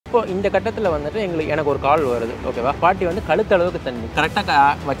இப்போ இந்த கட்டத்தில் வந்துட்டு எனக்கு ஒரு கால் வருது, ஓகேவா, பாட்டி வந்து கழுத்தளவுக்கு தண்ணி கரெக்டாக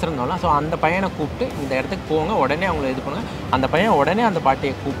வச்சுருந்தோம்ல. ஸோ அந்த பையனை கூப்பிட்டு இந்த இடத்துக்கு போங்க, உடனே அவங்கள இது பண்ணுங்க. அந்த பையன் உடனே அந்த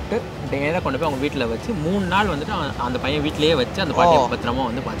பாட்டியை கூப்பிட்டு நேராக கொண்டு போய் அவங்க வீட்டில் வச்சு 3 நாள் வந்துட்டு அந்த பையன் வீட்டிலேயே வச்சு அந்த பாட்டியை பத்திரமா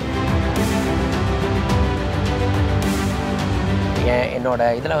வந்து பார்த்துக்கணும். என்னோட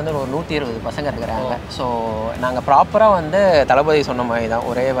இதில் வந்து ஒரு 120 பசங்க இருக்கிறாங்க. ஸோ நாங்கள் ப்ராப்பராக வந்து தளபதி சொன்ன மாதிரி தான்,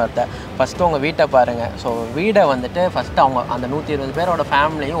 ஒரே வார்த்தை, ஃபஸ்ட்டு உங்கள் வீட்டை பாருங்கள். ஸோ வீடை வந்துட்டு ஃபஸ்ட்டு அவங்க அந்த 120 பேரோட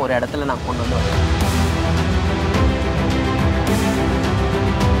ஃபேமிலியும் ஒரு இடத்துல நான் கொண்டு வந்து வரேன்.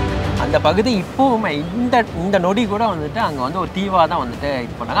 அந்த பகுதி இப்போவுமே இந்த நொடி கூட வந்துட்டு அங்கே வந்து ஒரு தீவாக தான் வந்துட்டு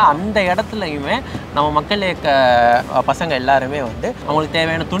இது பண்ணாங்க. அந்த இடத்துலையுமே நம்ம மக்கள் இயக்க பசங்க எல்லாருமே வந்து அவங்களுக்கு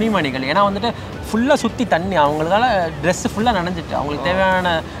தேவையான துணிமணிகள், ஏன்னா வந்துட்டு ஃபுல்லாக சுற்றி தண்ணி, அவங்களுக்கால ட்ரெஸ்ஸு ஃபுல்லாக நனைஞ்சிட்டு அவங்களுக்கு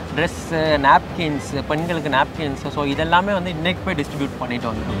தேவையான ட்ரெஸ்ஸு, நாப்கின்ஸு, பெண்களுக்கு நாப்கின்ஸு, ஸோ இதெல்லாமே வந்து இன்றைக்கி போய் டிஸ்ட்ரிபியூட்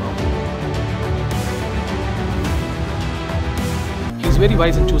பண்ணிட்டு வந்துருக்கோம். Very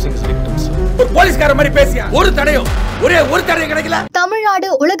wise in choosing his victims. ஒரு போலீஸ்கார மாதிரி பேசியா, ஒரு தடையும் கிடைக்கல. தமிழ்நாடு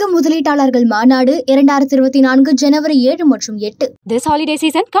உலக முதலீட்டாளர்கள் மாநாடு 2024 ஜனவரி 7 மற்றும் 8. This holiday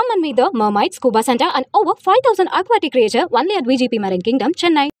season, come and meet the Mermaid Scuba Center and over 5,000 aquatic creatures only at VGP Marine Kingdom,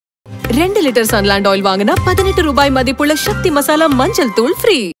 Chennai. 2 litre Sunland oil வாங்கினா 18 ரூபாய் மதிப்புள்ள சக்தி மசாலா மஞ்சள் தூள்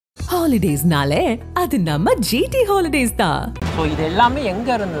ஃப்ரீ. ஹாலிடேஸ்னாலே அது நம்ம GT ஹாலிடேஸ் தான். ஸோ இது எல்லாமே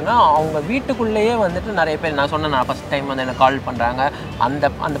எங்கே இருந்ததுன்னா அவங்க வீட்டுக்குள்ளேயே வந்துட்டு நிறைய பேர், நான் சொன்னேன், நான் ஃபஸ்ட் டைம் வந்து எனக்கு கால் பண்ணுறாங்க.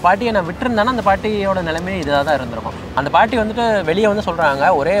 அந்த பாட்டியை நான் விட்டுருந்தேன்னா அந்த பாட்டியோட நிலைமையே இதாக தான் இருந்திருக்கும். அந்த பாட்டி வந்துட்டு வெளியே வந்து சொல்கிறாங்க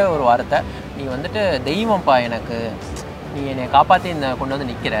ஒரே ஒரு வார்த்தை, நீ வந்துட்டு தெய்வம்ப்பா, எனக்கு நீ என்னை காப்பாற்றி கொண்டு வந்து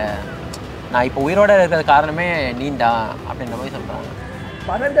நிற்கிற, நான் இப்போ உயிரோடு இருக்கிற காரணமே நீந்தான் அப்படின்ற மாதிரி சொல்கிறாங்க.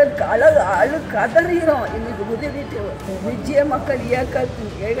 மறந்ததுக்கு அழு கதறியும் எங்களுக்கு உதவிட்டு விஜய மக்கள்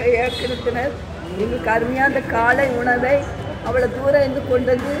இயக்கத்தினர் எங்களுக்கு அருமையான அந்த காலை உணவை அவ்வளோ தூரம் இருந்து கொண்டு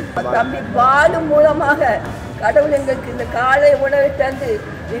வந்து தம்பி பாலு மூலமாக கடவுள் எங்களுக்கு இந்த காலை உணவை தந்து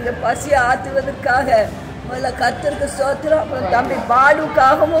எங்கள் பசியை ஆற்றுவதற்காக முதல்ல கர்த்தருக்கு ஸ்தோத்திரம். அப்புறம் தம்பி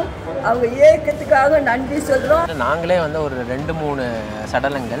பாலுக்காகவும் அவங்க இயக்கத்துக்காக நன்றி சொல்கிறோம். நாங்களே வந்து ஒரு 2-3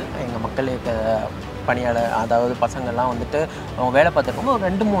 சடலங்கள் எங்கள் மக்கள் இயக்க பணியாளர், அதாவது பசங்கள்லாம் வந்துட்டு அவங்க வேலை பார்த்துருக்கோம். ஒரு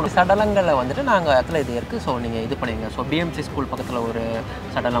 2-3 சடலங்களை வந்துட்டு நாங்கள் இடத்துல இது இருக்குது, ஸோ நீங்கள் இது பண்ணிங்க. ஸோ BMC ஸ்கூல் பக்கத்தில் ஒரு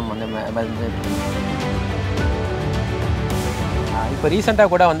சடலம் வந்து இப்போ ரீசெண்டாக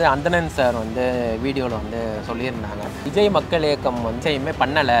கூட வந்து அந்தனன் சார் வந்து வீடியோவில் வந்து சொல்லியிருந்தாங்க, விஜய் மக்கள் இயக்கம் வந்து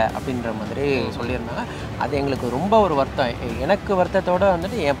பண்ணலை அப்படின்ற மாதிரி சொல்லியிருந்தாங்க. அது எங்களுக்கு ரொம்ப ஒரு வருத்தம். எனக்கு வருத்தத்தோடு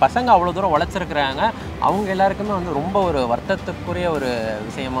வந்துட்டு என் பசங்க அவ்வளோ தூரம் உழைச்சிருக்கிறாங்க, அவங்க எல்லாருக்குமே வந்து ரொம்ப ஒரு வருத்தத்துக்குரிய ஒரு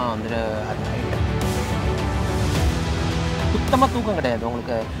விஷயமா வந்துட்டு அது சுத்தமாக தூக்கம் கிடையாது.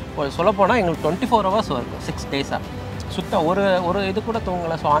 உங்களுக்கு சொல்லப்போனால் எங்களுக்கு 24 hours இருக்கும், 6 days சுத்தம் ஒரு இது கூட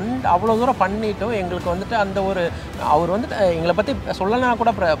தூங்கலை. ஸோ அவ்வளோ தூரம் பண்ணிவிட்டோம். எங்களுக்கு வந்துட்டு அந்த ஒரு அவர் வந்துட்டு எங்களை பற்றி சொல்லலைன்னா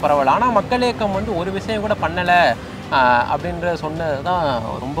கூட பரவாயில்ல, ஆனால் மக்கள் இயக்கம் வந்து ஒரு விஷயம் கூட பண்ணலை அப்படின்ற சொன்னது தான்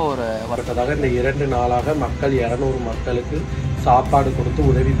ரொம்ப ஒரு வருத்ததாக. இந்த 2 நாளாக மக்கள் 200 மக்களுக்கு சாப்பாடு கொடுத்து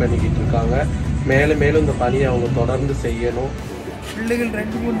உதவி பண்ணிக்கிட்டு இருக்காங்க. மேலும் மேலும் இந்த பணியை அவங்க தொடர்ந்து செய்யணும். பிள்ளைகள்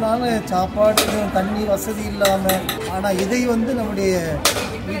 2-3 நாள் சாப்பாடு தண்ணி வசதி இல்லாமல், ஆனால் இதை வந்து நம்முடைய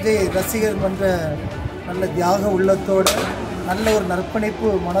விஜய் ரசிகர் பண்ணுற நல்ல தியாக உள்ளத்தோடு நல்ல ஒரு நற்பணிப்பு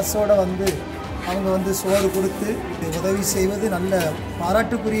மனசோடு வந்து அவங்க வந்து சோறு கொடுத்து உதவி செய்வது நல்ல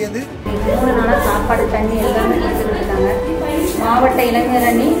பாராட்டுக்குரியது. 3 நாளாக சாப்பாடு தண்ணி எல்லாமே கொடுத்துருக்காங்க. மாவட்ட இளைஞர்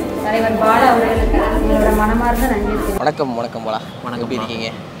அணி தலைவர் பாலா அவர்களுக்கு எங்களோட மனமார்ந்த நன்றி. வணக்கம் பாலா. வணக்கம், எப்படி இருக்கீங்க?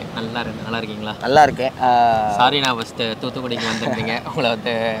 நல்லா இருக்கீங்களா? நல்லா இருக்கேன். சாரி, நான் ஃபஸ்ட்டு தூத்துக்குடிக்கு வந்துருந்தீங்க, உங்களை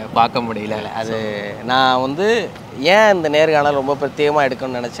வந்து பார்க்க முடியல. அது நான் வந்து ஏன் இந்த நேர்காணல் ரொம்ப பிரத்யேகமாக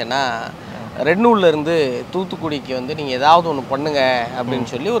எடுக்கணும்னு நினச்சேன்னா, ரெட்நூல்லேருந்து தூத்துக்குடிக்கு வந்து நீங்கள் ஏதாவது ஒன்று பண்ணுங்கள் அப்படின்னு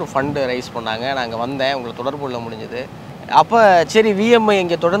சொல்லி ஒரு ஃபண்டு ரைஸ் பண்ணாங்க. நாங்கள் வந்தேன், உங்களை தொடர்பு கொள்ள முடிஞ்சது. அப்போ சரி, VMI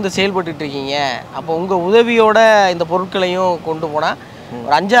இங்கே தொடர்ந்து செயல்பட்டு இருக்கீங்க, அப்போ உங்கள் உதவியோட இந்த பொருட்களையும் கொண்டு போனால்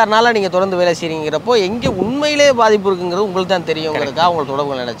ஒரு 5-6 நாளாக நீங்கள் தொடர்ந்து வேலை செய்கிறீங்கிறப்போ எங்கே உண்மையிலே பாதிப்பு இருக்குங்கிறது உங்களுக்கு தான் தெரியுங்கிறதுக்காக உங்களை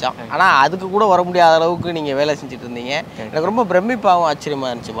தொடர்பு நினச்சோம். ஆனால் அதுக்கு கூட வர முடியாத அளவுக்கு நீங்கள் வேலை செஞ்சுட்டு இருந்தீங்க. எனக்கு ரொம்ப பிரமிப்பாகவும்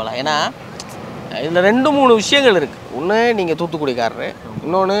ஆச்சரியமாக இருந்துச்சு போல. ஏன்னா இதில் 2-3 விஷயங்கள் இருக்குது. ஒன்று, நீங்கள் தூத்துக்குடிக்காரரு.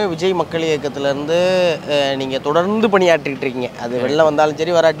 இன்னொன்று, விஜய் மக்கள் இயக்கத்திலேருந்து நீங்கள் தொடர்ந்து பணியாற்றிக்கிட்டு இருக்கீங்க. அது வெளில வந்தாலும்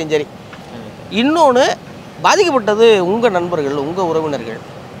சரி, வராட்டியும் சரி. இன்னொன்று, பாதிக்கப்பட்டது உங்கள் நண்பர்கள், உங்கள் உறவினர்கள்.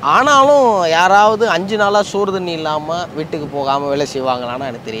 ஆனாலும் யாராவது 5 நாளாக சோறு தண்ணி இல்லாமல் வீட்டுக்கு போகாமல் வேலை செய்வாங்களான்னா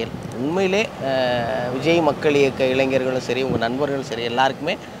எனக்கு தெரியல. உண்மையிலே விஜய் மக்கள் இயக்க இளைஞர்களும் சரி, உங்கள் நண்பர்களும் சரி,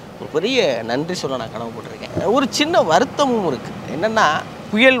 எல்லாருக்குமே ஒரு பெரிய நன்றி சொல்ல நான் கடமைப்பட்டிருக்கேன். ஒரு சின்ன வருத்தமும் இருக்குது. என்னென்னா,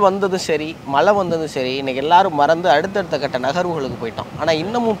 புயல் வந்ததும் சரி, மழை வந்ததும் சரி, இன்றைக்கி எல்லோரும் மறந்து அடுத்தடுத்த கட்ட நகர்வுகளுக்கு போயிட்டோம். ஆனால்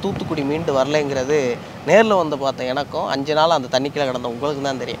இன்னமும் தூத்துக்குடி மீண்டு வரலைங்கிறது நேரில் வந்து பார்த்த எனக்கும் 5 நாள் அந்த தண்ணிக்கீழே கிடந்த உங்களுக்கு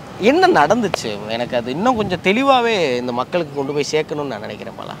தான் தெரியும். என்ன நடந்துச்சு எனக்கு அது இன்னும் கொஞ்சம் தெளிவாகவே இந்த மக்களுக்கு கொண்டு போய் சேர்க்கணும்னு நான்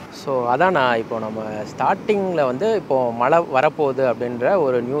நினைக்கிறேன் பாலா. ஸோ அதான் நான் இப்போ நம்ம ஸ்டார்டிங்கில் வந்து இப்போது மழை வரப்போகுது அப்படின்ற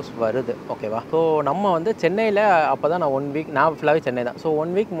ஒரு நியூஸ் வருது, ஓகேவா? ஸோ நம்ம வந்து சென்னையில் அப்போ தான் நான் 1 வீக், நான் ஃபுல்லாகவே சென்னை தான். ஸோ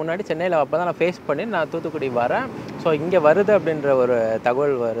 1 வீக் முன்னாடி சென்னையில் அப்போ தான் நான் ஃபேஸ் பண்ணி நான் தூத்துக்குடி வரேன். ஸோ இங்கே வருது அப்படின்ற ஒரு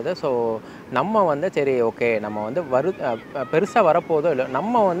தகவல் வருது. ஸோ நம்ம வந்து சரி ஓகே நம்ம வந்து பெருசாக வரப்போதோ இல்லை,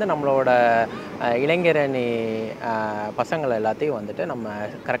 நம்ம வந்து நம்மளோட இளைஞரணி பசங்களை எல்லாத்தையும் வந்துட்டு நம்ம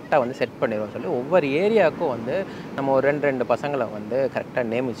கரெக்டாக வந்து செட் பண்ணிடுவோம் சொல்லி ஒவ்வொரு ஏரியாவுக்கும் வந்து நம்ம ஒரு 2 பசங்களை வந்து கரெக்டாக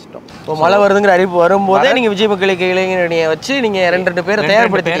நியமிச்சிட்டோம். இப்போ மழை வருதுங்கிற அறிவிப்பு வரும்போதே நீங்கள் விஜய் மக்களுக்கு இளைஞரணியை வச்சு நீங்கள் 2 பேரை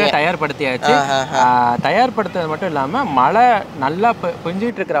தயார்படுத்தியாச்சு. தயார்படுத்துறது மட்டும் இல்லாமல் மழை நல்லா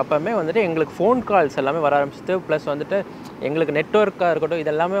பெஞ்சிட்டு இருக்கிற அப்பமே வந்துட்டு எங்களுக்கு ஃபோன் கால்ஸ் எல்லாமே வர ஆரம்பிச்சிட்டு, ப்ளஸ் வந்துட்டு எங்களுக்கு நெட்ஒர்க்காக இருக்கட்டும்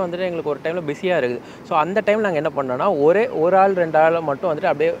இதெல்லாமே வந்துட்டு எங்களுக்கு ஒரு டைமில் பிஸியாக இருக்குது. ஸோ அந்த டைம் நாங்கள் என்ன பண்ணோன்னா ஒரு ஆள் 2 ஆள் மட்டும்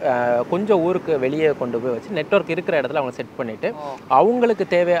வந்துட்டு அப்படியே கொஞ்சம் ஊருக்கு வெளியே கொண்டு போய் வச்சு நெட்ஒர்க் இருக்கிற இடத்துல அவங்க செட் பண்ணிவிட்டு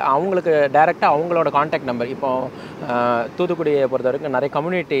அவங்களுக்கு டேரெக்டாக அவங்களோட கான்டாக்ட் நம்பர், இப்போ தூத்துக்குடியை பொறுத்த வரைக்கும் நிறைய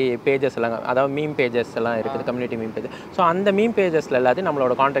கம்யூனிட்டி பேஜஸ் எல்லாம், அதாவது மீம் பேஜஸ் எல்லாம் இருக்குது, கம்யூனிட்டி மீம் பேஜஸ். ஸோ அந்த மீம் பேஜஸில் எல்லாத்தையும்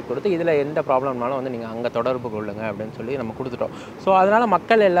நம்மளோட கான்டாக்ட் கொடுத்து இதில் எந்த ப்ராப்ளம்னாலும் வந்து நீங்கள் அங்கே தொடர்பு கொள்ளுங்க அப்படின்னு சொல்லி நம்ம கொடுத்துட்டோம். ஸோ அதனால்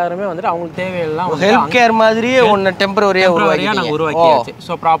மக்கள் எல்லாருமே வந்துட்டு அவங்களுக்கு தேவையெல்லாம் ஹெல்ப் கேர் மாதிரியே ஒன்று டெம்பரரியாக நாங்கள் உருவாக்கியாச்சு.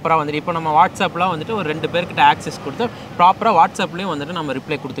 ஸோ ப்ராப்பராக வந்துட்டு இப்போ நம்ம வாட்ஸ்அப்லாம் வந்துட்டு ஒரு 2 பேர்கிட்ட ஆக்சஸ் கொடுத்து ப்ராப்பராக வாட்ஸ்அப்லேயும் வந்துட்டு நம்ம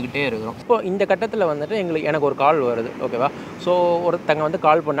ரிப்ளை கொடுத்துக்கிட்டே இருக்கிறோம். இப்போ இந்த கட்டத்தில் வந்துட்டு எனக்கு ஒரு கால் வருது, ஓகேவா? ஸோ ஒருத்தங்க வந்து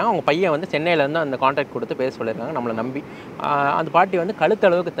கால் பண்ணாங்க, அவங்க பையன் வந்து சென்னையிலேருந்து அந்த கான்டாக்ட் கொடுத்து பேச சொல்லியிருக்காங்க நம்மளை நம்பி. அந்த பாட்டி வந்து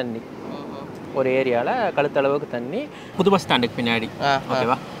கழுத்தளவுக்கு தண்ணி, ஒரு ஏரியாவில் கழுத்தளவுக்கு தண்ணி, புது பஸ் ஸ்டாண்டுக்கு பின்னாடி,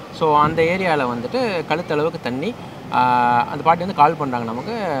 ஓகேவா? ஸோ அந்த ஏரியாவில் வந்துட்டு கழுத்தளவுக்கு தண்ணி. அந்த பாட்டி வந்து கால் பண்ணுறாங்க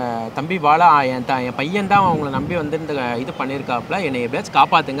நமக்கு, தம்பி பாலா என் பையன் தான் அவங்கள நம்பி வந்து இந்த இது பண்ணியிருக்காப்புல, என்னை எப்படியாச்சும்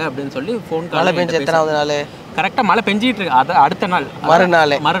காப்பாற்றுங்க அப்படின்னு சொல்லி ஃபோன் கால். எத்தனாவது நாள்? கரெக்டாக மழை பெஞ்சிட்டு இருக்கு, அது அடுத்த நாள்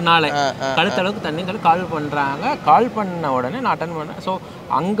மறுநாள் கழுத்தளவுக்கு தண்ணி சொல்லி கால் பண்ணுறாங்க. கால் பண்ண உடனே நான் அட்டன் பண்ணேன். ஸோ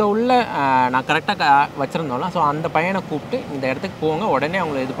அங்கே உள்ள நான் கரெக்டாக வச்சுருந்தோம்ல, ஸோ அந்த பையனை கூப்பிட்டு இந்த இடத்துக்கு போங்க, உடனே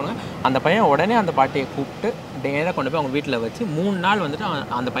அவங்கள இது பண்ணுங்க. அந்த பையன் உடனே அந்த பாட்டியை கூப்பிட்டு நேராக கொண்டு போய் அவங்க வீட்டில் வச்சு 3 நாள் வந்துட்டு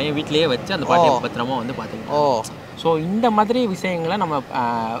அந்த பையன் வீட்டிலேயே வச்சு அந்த பாட்டியை பத்திரமா வந்து பார்த்துக்கிட்டோம். ஸோ இந்த மாதிரி விஷயங்களை நம்ம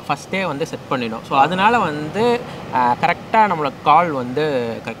ஃபஸ்ட்டே வந்து செட் பண்ணிடும். ஸோ அதனால வந்து கரெக்டாக நம்மளோட கால் வந்து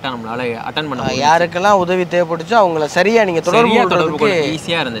கரெக்டாக நம்மளால் அட்டன் பண்ண, யாருக்கெல்லாம் உதவி தேவைப்பட்டுச்சோ அவங்கள சரியாக நீங்கள் தொடர்பு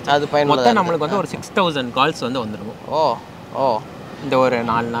ஈஸியாக இருந்துச்சு. அது மொத்தம் நம்மளுக்கு வந்து ஒரு 6000 கால்ஸ் வந்து வந்துருக்கும் இந்த ஒரு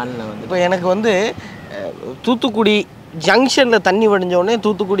 4 நாளில் வந்து. இப்போ எனக்கு வந்து தூத்துக்குடி ஜங்ஷனில் தண்ணி வடிஞ்சோடனே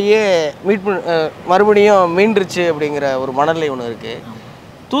தூத்துக்குடியே மறுபடியும் மீண்டுருச்சு அப்படிங்கிற ஒரு மனநிலை ஒன்று இருக்குது.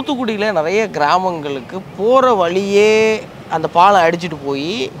 தூத்துக்குடியில் நிறைய கிராமங்களுக்கு போகிற வழியே அந்த பாலம் அடிச்சுட்டு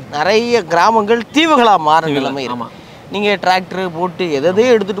போய் நிறைய கிராமங்கள் தீவுகளாக மாற நிலைமை. ஆமாம், நீங்கள் டிராக்டரு போட்டு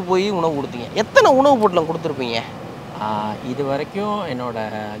எதையே எடுத்துகிட்டு போய் உணவு கொடுத்தீங்க. எத்தனை உணவு பொட்டலம் கொடுத்துருப்பீங்க? இது வரைக்கும்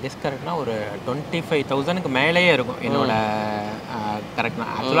என்னோடய கெஸ் கரெக்ட்னா ஒரு 25,000க்கு மேலேயே இருக்கும் என்னோட கரெக்ட்னா.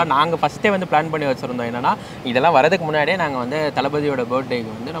 ஆக்சுவலாக நாங்கள் ஃபஸ்ட்டே வந்து பிளான் பண்ணி வச்சுருந்தோம். என்னென்னா இதெல்லாம் வரதுக்கு முன்னாடியே நாங்கள் வந்து தளபதியோட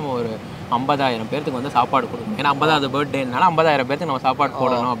பர்த்டேக்கு வந்து நம்ம ஒரு 50,000 பேருக்கு வந்து சாப்பாடு கொடுக்கணும். ஏன்னா 50வது பர்த்டேனால 50,000 பேருக்கு நம்ம சாப்பாடு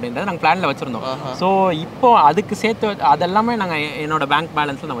போடணும் அப்படின்றத நாங்கள் பிளானில் வச்சுருந்தோம். ஸோ இப்போ அதுக்கு சேர்த்து அதெல்லாமே நாங்கள் என்னோட பேங்க்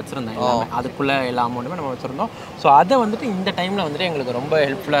பேலன்ஸில் நான் வச்சுருந்தேன். எல்லாமே அதுக்குள்ளே எல்லா அமௌண்ட்டுமே நம்ம வச்சுருந்தோம். ஸோ அதை வந்துட்டு இந்த டைமில் வந்துட்டு எங்களுக்கு ரொம்ப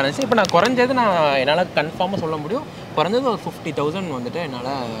ஹெல்ப்ஃபுல்லாக இருந்துச்சு. இப்போ நான் குறைஞ்சது என்னால் கன்ஃபார்மாக சொல்ல முடியும், குறைஞ்சது ஒரு 50,000 வந்துட்டு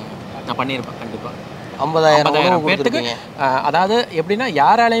என்னால் நான் பண்ணியிருப்பேன் கண்டிப்பாக. 50,000 பேர்த்துக்கு. அதாவது எப்படின்னா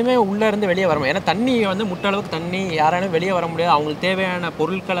யாராலையுமே உள்ளே இருந்து வெளியே வர முடியும். ஏன்னா தண்ணி வந்து முட்டளவுக்கு தண்ணி யாராலையும் வெளியே வர முடியாது. அவங்களுக்கு தேவையான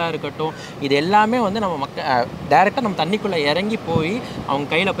பொருட்களாக இருக்கட்டும் இது எல்லாமே வந்து நம்ம டேரெக்டாக நம்ம தண்ணிக்குள்ளே இறங்கி போய் அவங்க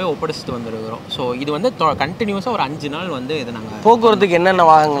கையில் போய் ஒப்படைச்சிட்டு வந்துருக்கிறோம். ஸோ இது வந்து கண்டினியூஸாக ஒரு 5 நாள் வந்து இது நாங்கள் போக்குவரத்துக்கு என்னென்ன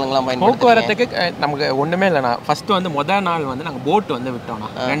வாகனங்கள்லாம் போக்குவரத்துக்கு நமக்கு ஒன்றுமே இல்லைண்ணா. ஃபஸ்ட்டு வந்து முதல் நாள் வந்து நாங்கள் போட்டு வந்து விட்டோம்ண்ணா.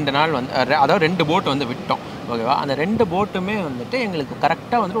 2 நாள் வந்து அதாவது 2 போட் வந்து விட்டோம், ஓகேவா? அந்த 2 போட்டுமே வந்துட்டு எங்களுக்கு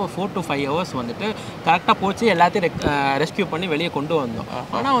கரெக்டாக வந்துட்டு ஒரு 4 to 5 hours வந்துட்டு கரெக்டாக போச்சு, எல்லாத்தையும் ரெஸ்கியூ பண்ணி வெளியே கொண்டு வந்தோம்.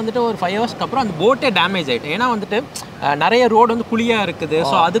 ஆனால் வந்துட்டு ஒரு 5 ஹவர்ஸ்க்கு அப்புறம் அந்த போட்டே டேமேஜ் ஆகிட்டு. ஏன்னா வந்துட்டு நிறைய ரோடு வந்து குழியாக இருக்குது.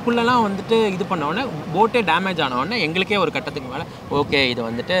 ஸோ அதுக்குள்ளெல்லாம் வந்துட்டு இது பண்ணோடனே போட்டே டேமேஜ் ஆனோடனே எங்களுக்கே ஒரு கட்டத்துக்கு மேலே ஓகே இது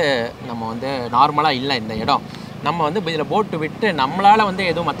வந்துட்டு நம்ம வந்து நார்மலாக இல்லை இந்த இடம், நம்ம வந்து இதில் போட்டு விட்டு நம்மளால் வந்து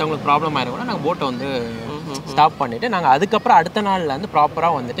எதுவும் மற்றவங்களுக்கு ப்ராப்ளம் ஆகிருக்கோம்னா நாங்கள் போட்டை வந்து ஸ்டாப் பண்ணிவிட்டு நாங்கள் அதுக்கப்புறம் அடுத்த நாளில் வந்து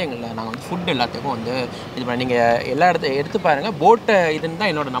ப்ராப்பராக வந்துட்டு நாங்கள் வந்து ஃபுட் எல்லாத்துக்கும் வந்து இது பண்ணி நீங்கள் எல்லா எடுத்து பாருங்கள். போட்டை இதுன்னு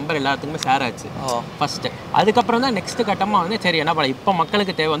தான் என்னோடய நம்பர் எல்லாத்துக்குமே ஷேர் ஆச்சு ஃபஸ்ட்டு. அதுக்கப்புறம் தான் நெக்ஸ்ட்டு கட்டமாக வந்து சரி என்ன பண்ண இப்போ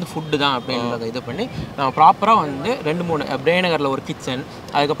மக்களுக்கு தேவை வந்து ஃபுட்டு தான் அப்படின்றத இது பண்ணி நான் ப்ராப்பராக வந்து 2-3 பிரேநகரில் ஒரு கிச்சன்,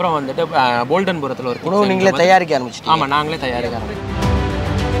 அதுக்கப்புறம் வந்துட்டு போல்டன்புரத்தில் ஒரு கிச்சன் நீங்களே தயாரிக்க ஆரம்பிச்சிட்டோம். ஆமாம், நாங்களே தயாரிக்க ஆரம்பிச்சோம்.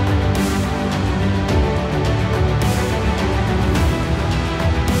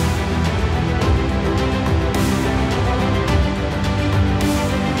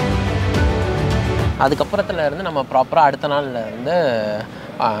 அதுக்கப்புறத்துல இருந்து நம்ம ப்ராப்பராக அடுத்த நாளில் இருந்து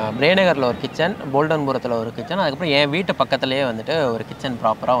பிரேநகரில் ஒரு கிச்சன், போல்டன்புரத்தில் ஒரு கிச்சன், அதுக்கப்புறம் என் வீட்டு பக்கத்துலேயே வந்துட்டு ஒரு கிச்சன்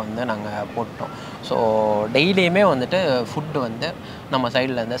ப்ராப்பராக வந்து நாங்கள் போட்டோம். ஸோ டெய்லியுமே வந்துட்டு ஃபுட்டு வந்து நம்ம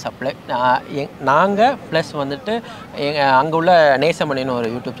சைட்லேருந்து சப்ளை நாங்கள் ப்ளஸ் வந்துட்டு அங்கே உள்ள நேசமணின்னு ஒரு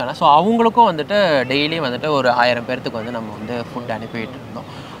யூடியூப் சேனல், ஸோ அவங்களுக்கும் வந்துட்டு டெய்லியும் வந்துட்டு ஒரு 1000 பேர்த்துக்கு வந்து நம்ம வந்து ஃபுட் அனுப்பிட்டு இருந்தோம்.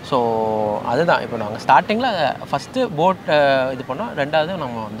 ஸோ அதுதான் இப்போ நாங்கள் ஸ்டார்டிங்கில் ஃபஸ்ட்டு போட் இது பண்ணோம், ரெண்டாவது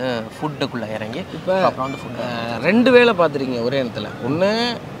நம்ம வந்து ஃபுட்டுக்குள்ளே இறங்கி இப்போ அப்புறம் வந்து ஃபுட்டு 2 வேலை பார்த்துருக்கீங்க ஒரே இடத்துல. ஒன்று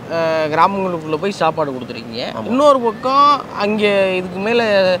கிராமங்களுக்குள்ளே போய் சாப்பாடு கொடுத்துருக்கீங்க, இன்னொரு பக்கம் அங்கே இதுக்கு மேலே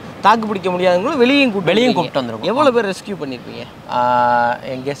தாக்கு பிடிக்க முடியாதவங்களும் வெளியும் கூப்பிட்டு வந்துருக்கோம். எவ்வளோ பேர் ரெஸ்கியூ பண்ணியிருப்பீங்க?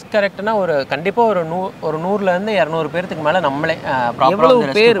 என் கெஸ்ட் கரெக்டுனா ஒரு கண்டிப்பாக ஒரு 100லேருந்து 200 பேர்த்துக்கு மேலே நம்மளே எவ்வளோ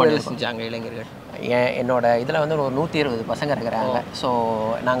பேர் வேலை செஞ்சாங்க இளைஞர்கள்? என்னோட இதில் வந்து ஒரு 120 பசங்க இருக்கிறாங்க. ஸோ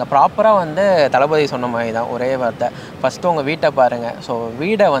நாங்கள் ப்ராப்பராக வந்து தளபதி சொன்ன மாதிரி தான் ஒரே வார்த்தை, ஃபஸ்ட்டு உங்கள் வீட்டை பாருங்கள். ஸோ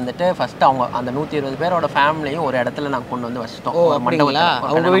வீடை வந்துட்டு ஃபஸ்ட்டு அவங்க அந்த 120 பேரோட ஃபேமிலியும் ஒரு இடத்துல நாங்கள் கொண்டு வந்து வச்சுட்டோம். மண்டபத்தில்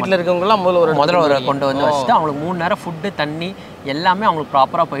அவங்க வீட்டில் இருக்கவங்களாம் முதல்ல ஒரு கொண்டு வந்து வச்சுட்டு அவங்களுக்கு 3 நேரம் ஃபுட்டு தண்ணி எல்லாமே அவங்களுக்கு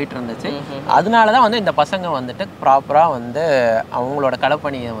ப்ராப்பராக போயிட்டு இருந்துச்சு. அதனால தான் வந்து இந்த பசங்க வந்துட்டு ப்ராப்பராக வந்து அவங்களோட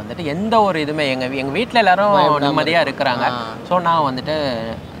களப்பணியை வந்துட்டு எந்த ஒரு இதுவுமே எங்கள் வீட்டில் எல்லாரும் நிம்மதியாக இருக்கிறாங்க. ஸோ நான் வந்துட்டு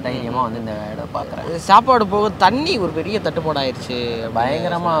தைரியமாக வந்து இந்த இடம் பார்க்குறேன். சாப்பாடு போக தண்ணி ஒரு பெரிய தட்டுப்பாடாயிருச்சு,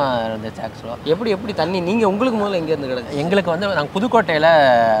 பயங்கரமாக இருந்துச்சு ஆக்சுவலாக. எப்படி தண்ணி நீங்கள் உங்களுக்கு முதல்ல எங்கேருந்து கிடச்சி? எங்களுக்கு வந்து நாங்கள் புதுக்கோட்டையில்,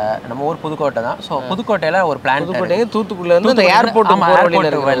 நம்ம ஊர் புதுக்கோட்டை தான். ஸோ புதுக்கோட்டையில் ஒரு பிளான், தூத்துக்குடியிலேருந்து அந்த ஏர்போர்ட்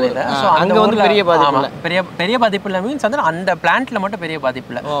வழியில். ஸோ அங்கே வந்து பெரிய பாதிப்பு பெரிய பாதிப்பு இல்லை, மீன்ஸ் வந்து அந்த பிளான்ட்டில் மட்டும் பெரிய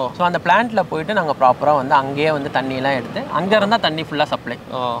பாதிப்பு இல்லை. ஸோ அந்த பிளான்ட்டில் போயிட்டு நாங்கள் ப்ராப்பராக வந்து அங்கேயே வந்து தண்ணியெல்லாம் எடுத்து அங்கே இருந்தால் தண்ணி ஃபுல்லாக சப்ளை.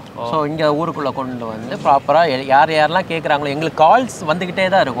 ஸோ இங்கே ஊருக்குள்ளே கொண்டு வந்து ப்ராப்பராக யாரெல்லாம் கேட்குறாங்களோ எங்களுக்கு கால்ஸ் வந்துக்கிட்டே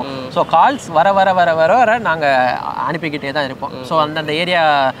தான் இருக்கும். ஸோ கால்ஸ் வர வர வர வர வர நாங்கள் அனுப்பிக்கிட்டே தான் இருப்போம். ஸோ அந்தந்த ஏரியா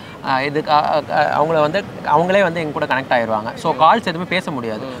இதுக்கு அவங்களே வந்து எங்க கூட கனெக்ட் ஆயிடுவாங்க. ஸோ கால்ஸ் எதுவுமே பேச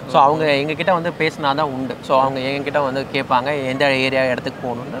முடியாது. ஸோ அவங்க எங்ககிட்ட வந்து பேசினா தான் உண்டு. ஸோ அவங்க எங்ககிட்ட வந்து கேட்பாங்க எந்த ஏரியா இடத்துக்கு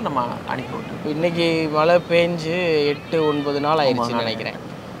போகணுன்னு நம்ம அனுப்பி விட்டோம். இன்னைக்கு மழை பெஞ்சு 8-9 நாள் ஆயிடுச்சுன்னு நினைக்கிறேன்.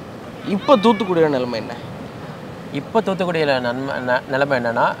 இப்போ தூத்துக்குடியோட நிலைமை என்ன? இப்போ தூத்துக்குடியில் நிலைமை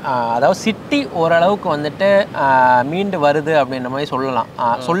என்னென்னா, அதாவது சிட்டி ஓரளவுக்கு வந்துட்டு மீண்டு வருது அப்படின்ற மாதிரி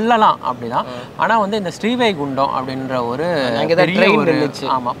சொல்லலாம் அப்படிதான். ஆனால் வந்து இந்த ஸ்ரீவைகுண்டம் அப்படின்ற ஒரு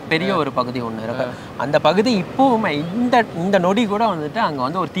பெரிய ஒரு பகுதி ஒன்று இருக்கு. அந்த பகுதி இப்போவுமே இந்த நொடி கூட வந்துட்டு அங்கே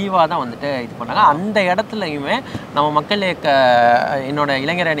வந்து ஒரு தீவாக தான் வந்துட்டு இது பண்ணாங்க. அந்த இடத்துலையுமே நம்ம மக்களுக்கு என்னோட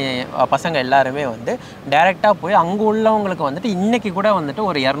இளைஞரணி பசங்க எல்லாருமே வந்து டைரெக்டாக போய் அங்கே உள்ளவங்களுக்கு வந்துட்டு இன்றைக்கி கூட வந்துட்டு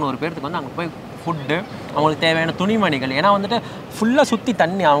ஒரு 200 பேர்த்துக்கு வந்து அங்கே போய் ஃபுட்டு, அவங்களுக்கு தேவையான துணிமணிகள், ஏன்னா வந்துட்டு ஃபுல்லாக சுற்றி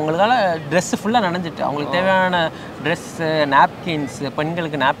தண்ணி, அவங்களுக்கால ட்ரெஸ்ஸு ஃபுல்லாக நனைஞ்சிட்டு அவங்களுக்கு தேவையான ட்ரெஸ்ஸு, நாப்கின்ஸு,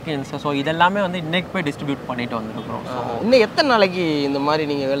 பெண்களுக்கு நாப்கின்ஸு, ஸோ இதெல்லாமே வந்து இன்றைக்கி போய் டிஸ்ட்ரிபியூட் பண்ணிட்டு வந்துருக்குறோம். இன்னும் எத்தனை நாளைக்கு இந்த மாதிரி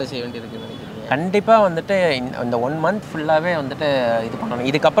நீங்கள் வேலை செய்ய வேண்டியிருக்குன்னு நினைக்கிறீங்க? கண்டிப்பாக வந்துட்டு இந்த 1 மந்த் ஃபுல்லாகவே வந்துட்டு இது பண்ணணும்.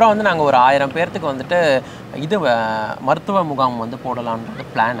 இதுக்கப்புறம் வந்து நாங்கள் ஒரு 1000 பேர்த்துக்கு வந்துட்டு இது மருத்துவ முகாம் வந்து போடலான்றது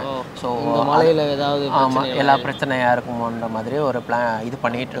பிளான். ஸோ மலையில் ஏதாவது எல்லா பிரச்சனையாக இருக்குமோன்ற மாதிரி ஒரு இது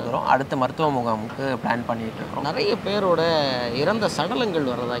பண்ணிகிட்டு இருக்கிறோம். அடுத்து மருத்துவ முகாமுக்கு பிளான் பண்ணிகிட்டு இருக்கிறோம். நிறைய பேரோட இறந்த சடலங்கள்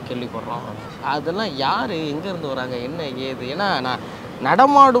வர்றதா கேள்விப்படுறோம். அதெல்லாம் யார், எங்கேருந்து வராங்க, என்ன ஏது? ஏன்னா நான்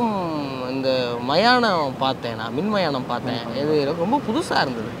நடமாடும் இந்த மயானம் பார்த்தேன், நான் மின்மயானம் பார்த்தேன். இது ரொம்ப புதுசாக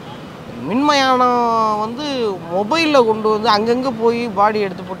இருந்தது. மின்மயானம் வந்து மொபைலில் கொண்டு வந்து அங்கங்கே போய் பாடி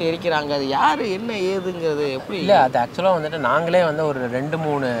எடுத்து போட்டு எரிக்கிறாங்க. அது யார், என்ன ஏதுங்கிறது எப்படி? இல்லை, அது ஆக்சுவலாக வந்துட்டு நாங்களே வந்து ஒரு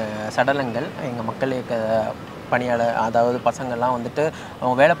 2-3 சடலங்கள் எங்கள் மக்களுக்கு பணியாளர், அதாவது பசங்கள்லாம் வந்துட்டு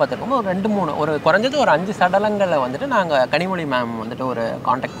அவங்க வேலை பார்த்துருக்கோம். ஒரு 2-3 ஒரு குறைஞ்சது ஒரு 5 சடலங்களை வந்துட்டு நாங்கள் கனிமொழி மேம் வந்துட்டு ஒரு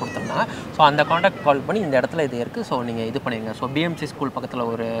காண்டாக்ட் கொடுத்துருந்தாங்க. ஸோ அந்த காண்டாக்ட் கால் பண்ணி இந்த இடத்துல இது இருக்குது, ஸோ நீங்கள் இது பண்ணிடுங்க. ஸோ பிஎம்சி ஸ்கூல் பக்கத்தில்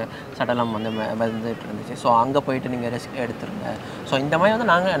ஒரு சடலம் வந்து வந்துட்டு இருந்துச்சு. ஸோ அங்கே போயிட்டு நீங்கள் ரெஸ்க் எடுத்துருங்க. ஸோ இந்த மாதிரி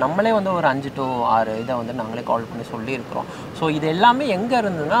வந்து நம்மளே வந்து ஒரு 5 to 6 இதை வந்து நாங்களே கால் பண்ணி சொல்லியிருக்கிறோம். ஸோ இது எல்லாமே எங்கே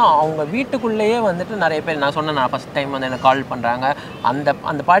இருந்ததுன்னா அவங்க வீட்டுக்குள்ளேயே வந்துட்டு நிறைய பேர், நான் சொன்னேன் நான் ஃபஸ்ட் டைம் வந்து எனக்கு கால் பண்ணுறாங்க.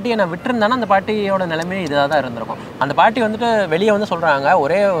 அந்த பாட்டியை நான் விட்டுருந்தேன்னா அந்த பாட்டியோட நிலைமையே இதாக தான் இருந்திருக்கும். அந்த பாட்டி வந்துட்டு வெளியே வந்து சொல்கிறாங்க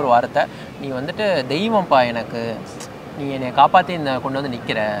ஒரே ஒரு வார்த்தை, நீ வந்துட்டு தெய்வம்ப்பா, எனக்கு நீ என்னை காப்பாற்றி இந்த கொண்டு வந்து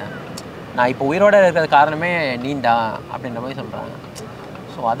நிற்கிற, நான் இப்போ உயிரோடு இருக்கிறது காரணமே நீண்டா அப்படின்ற மாதிரி சொல்கிறாங்க.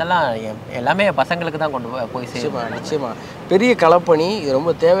 ஸோ அதெல்லாம் எல்லாமே பசங்களுக்கு தான் கொண்டு போய் சேரும். நிச்சயமாக பெரிய களப்பணி, இது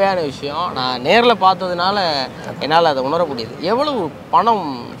ரொம்ப தேவையான விஷயம். நான் நேரில் பார்த்ததுனால என்னால் அதை உணர முடியுது. எவ்வளவு பணம்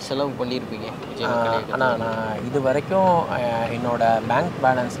செலவு பண்ணியிருப்பீங்க? ஆனால் நான் இது வரைக்கும் என்னோட பேங்க்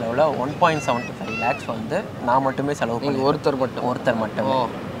பேலன்ஸில் உள்ள 1.75 lakhs வந்து நான் மட்டுமே செலவு பண்ணி, ஒருத்தர் மட்டுமே.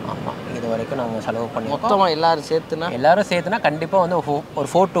 ஆமாம், இது வரைக்கும் நாங்கள் செலவு பண்ணி மொத்தமாக எல்லாரும் சேர்த்துனா கண்டிப்பாக வந்து ஒரு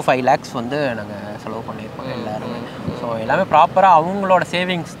 4 to 5 lakhs வந்து நாங்கள் செலவு பண்ணியிருப்போம் எல்லாருமே. ஸோ எல்லாமே ப்ராப்பராக அவங்களோட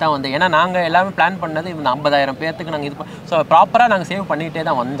சேவிங்ஸ் தான் வந்து, ஏன்னா நாங்கள் எல்லாமே பிளான் பண்ணது இந்த 50,000 பேர்த்துக்கு நாங்கள் இது ஸோ ப்ராப்பராக நாங்கள் சேவ் பண்ணிகிட்டே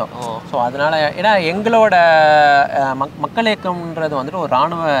தான் வந்தோம். ஸோ அதனால் ஏன்னா எங்களோட மக்கள் இயக்கம்ன்றது வந்துட்டு ஒரு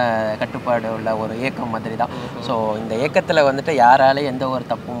இராணுவ கட்டுப்பாடு உள்ள ஒரு இயக்கம் மாதிரி தான். ஸோ இந்த இயக்கத்தில் வந்துட்டு யாராலையும் எந்த ஒரு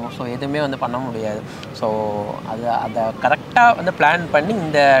தப்பும் ஸோ எதுவுமே வந்து பண்ண முடியாது. ஸோ அதை கரெக்டாக வந்து பிளான் பண்ணி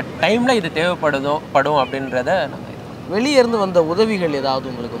இந்த டைமில் இது தேவைப்படும் அப்படின்றத நாங்கள் வெளியே இருந்து வந்த உதவிகள் ஏதாவது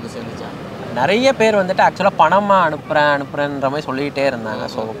உங்களுக்கு வந்து சேர்ந்துச்சா? நிறைய பேர் வந்துட்டு ஆக்சுவலாக பணமாக அனுப்புகிறேன்ற மாதிரி சொல்லிகிட்டே இருந்தாங்க.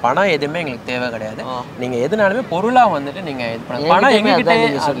 ஸோ பணம் எதுவுமே எங்களுக்கு தேவை கிடையாது. நீங்கள் எதுனாலுமே பொருளாக வந்துட்டு நீங்கள் இது பண்ணுங்க. பணம் எங்ககிட்டே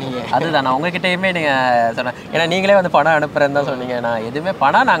சொன்னீங்க, அதுதான் நான் உங்ககிட்டயுமே நீங்கள் சொன்னேன். ஏன்னா நீங்களே வந்து பணம் அனுப்புறேன்னு தான் சொன்னீங்க. நான் எதுவுமே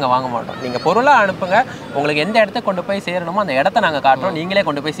பணம் நாங்கள் வாங்க மாட்டோம். நீங்கள் பொருளாக அனுப்புங்க, உங்களுக்கு எந்த இடத்த கொண்டு போய் சேரணுமோ அந்த இடத்த நாங்கள் காட்டுறோம், நீங்களே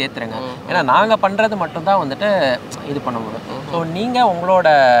கொண்டு போய் சேர்த்துருங்க. ஏன்னா நாங்கள் பண்ணுறது மட்டும்தான் வந்துட்டு இது பண்ண முடியும். ஸோ நீங்கள்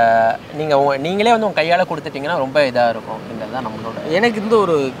நீங்களே வந்து உங்கள் கையால் கொடுத்துட்டிங்கன்னா ரொம்ப இதாக இருக்கும் அப்படின்றது தான் நம்மளோட. எனக்கு இந்த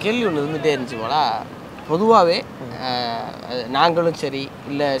ஒரு கேள்வி ஒன்று இருந்துகிட்டே இருந்துச்சு போலா. பொதுவாகவே நாங்களும் சரி,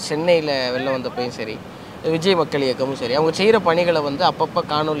 இல்லை சென்னையில் வெளில வந்தப்பையும் சரி, விஜய் மக்கள் இயக்கமும் சரி, அவங்க செய்கிற பணிகளை வந்து அப்பப்போ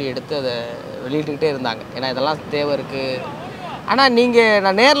காணொலி எடுத்து அதை வெளியிட்டுக்கிட்டே இருந்தாங்க. ஏன்னா இதெல்லாம் தேவை இருக்குது. ஆனால்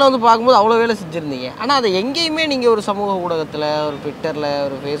நான் நேரில் வந்து பார்க்கும்போது அவ்வளோ வேலை செஞ்சுருந்தீங்க. ஆனால் அதை எங்கேயுமே நீங்கள் ஒரு சமூக ஊடகத்தில், ஒரு ட்விட்டரில்,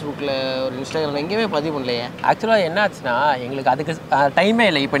 ஒரு ஃபேஸ்புக்கில், ஒரு இன்ஸ்டாகிராமில் எங்கேயுமே பதிவு பண்ணலையே. ஆக்சுவலாக என்ன ஆச்சுன்னா எங்களுக்கு அதுக்கு டைமே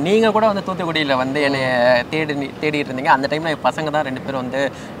இல்லை. இப்போ நீங்கள் கூட வந்து தூத்துக்குடியில் வந்து என்னை தேடிட்டு இருந்தீங்க. அந்த டைமில் பசங்க தான் 2 பேர் வந்து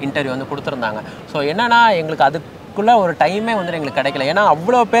இன்டர்வியூ வந்து கொடுத்துருந்தாங்க. ஸோ என்னன்னா எங்களுக்கு அதுக்குள்ளே ஒரு டைமே வந்துட்டு எங்களுக்கு கிடைக்கல. ஏன்னா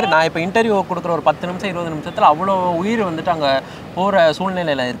அவ்வளோ பேர் நான் இப்போ இன்டர்வியூ கொடுக்குற ஒரு 10 நிமிஷம் 20 நிமிஷத்தில் அவ்வளோ உயிர் வந்துட்டு அங்கே போகிற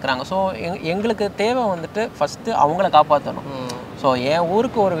சூழ்நிலையில் இருக்கிறாங்க. ஸோ எங்களுக்கு தேவை வந்துட்டு ஃபஸ்ட்டு அவங்கள காப்பாற்றணும். ஸோ என்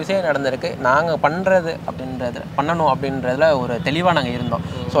ஊருக்கு ஒரு விஷயம் நடந்திருக்கு, நாங்கள் பண்ணணும் அப்படின்றதுல ஒரு தெளிவாக நாங்கள் இருந்தோம்.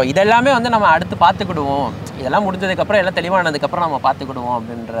 ஸோ இதெல்லாமே வந்து நம்ம அடுத்து பார்த்துக்கிடுவோம், இதெல்லாம் முடிஞ்சதுக்கப்புறம் எல்லாம் தெளிவானதுக்கப்புறம் நம்ம பார்த்துக்கிடுவோம்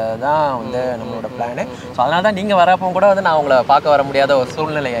அப்படின்றது தான் வந்து நம்மளோட பிளானு. ஸோ அதனால தான் நீங்கள் வரப்போ கூட வந்து நான் உங்களை பார்க்க வர முடியாத ஒரு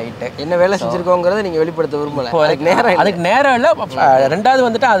சூழ்நிலை ஆகிட்டு. என்ன வேலை செஞ்சுருக்கோங்கிறத நீங்கள் வெளிப்படுத்த விரும்பலை. அதுக்கு நேரம் இல்லை. ரெண்டாவது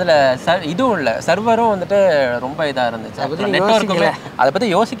வந்துட்டு அதில் இதுவும் இல்லை, சர்வரும் வந்துட்டு ரொம்ப இதாக இருந்துச்சு. நெட்வொர்க்குமே அதை பற்றி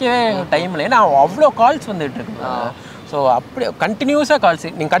யோசிக்கவே டைம் இல்லை. ஏன்னா அவ்வளோ கால்ஸ் வந்துட்டு இருக்கு. ஸோ அப்படி கண்டினியூஸாக கால்ஸ்,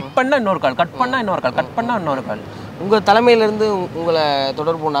 நீங்கள் கட் பண்ணால் இன்னொரு கால், கட் பண்ணால் இன்னொரு கால், கட் பண்ணால் இன்னொரு கால். உங்கள் தலைமையிலேருந்து உங்களை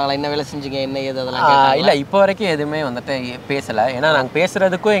தொடர்பு பண்ணாங்களா? என்ன வேலை செஞ்சீங்க, என்ன ஏது அதெல்லாம்? இல்லை, இப்போ வரைக்கும் எதுவுமே வந்துட்டு பேசலை. ஏன்னா நாங்கள்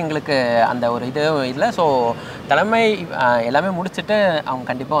பேசுகிறதுக்கும் எங்களுக்கு அந்த ஒரு இது இல்லை. ஸோ தலைமை எல்லாமே முடிச்சுட்டு அவங்க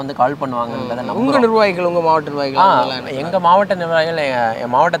கண்டிப்பாக வந்து கால் பண்ணுவாங்கன்றதை நம்ம. உங்கள் நிர்வாகிகள், உங்கள் மாவட்ட நிர்வாகிகள்? எங்கள் மாவட்ட நிர்வாகிகள்,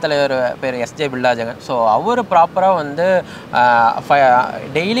 என் மாவட்ட தலைவர் பேர் எஸ்ஜே பில்லாஜகன். ஸோ அவர் ப்ராப்பராக வந்து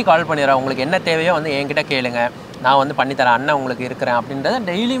டெய்லி கால் பண்ணிடுறேன், உங்களுக்கு என்ன தேவையோ வந்து என்கிட்ட கேளுங்க, நான் வந்து பண்ணித்தரேன், அண்ணன் உங்களுக்கு இருக்கிறேன் அப்படின்றத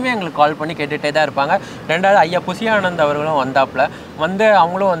டெய்லியுமே எங்களுக்கு கால் பண்ணி கேட்டுகிட்டே தான் இருப்பாங்க. ரெண்டாவது ஐயா புசியானந்த் அவர்களும் வந்து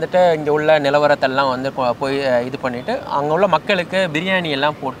அவங்களும் வந்துட்டு இங்கே உள்ள நிலவரத்தெல்லாம் வந்து போய் இது பண்ணிவிட்டு அங்கே உள்ள மக்களுக்கு பிரியாணி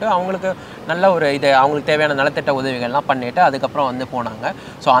எல்லாம் போட்டு அவங்களுக்கு நல்ல ஒரு அவங்களுக்கு தேவையான நலத்திட்ட உதவிகள்லாம் பண்ணிவிட்டு அதுக்கப்புறம் வந்து போனாங்க.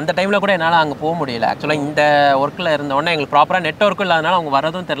 ஸோ அந்த டைமில் கூட என்னால் அங்கே போக முடியல. ஆக்சுவலாக இந்த ஒர்க்கில் இருந்தோடனே எங்களுக்கு ப்ராப்பராக நெட்வொர்க்கும் இல்லாதனால அவங்க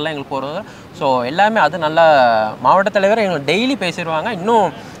வரதும் தெரில, எங்களுக்கு போகிறது. ஸோ எல்லாமே அது நல்லா மாவட்ட தலைவர் எங்களுக்கு டெய்லி பேசிடுவாங்க. இன்னும்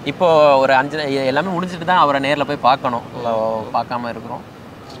இப்போது ஒரு 5 எல்லாமே முடிச்சுட்டு தான் அவரை நேரில் போய் பார்க்கணும், பார்க்காம இருக்கிறோம்.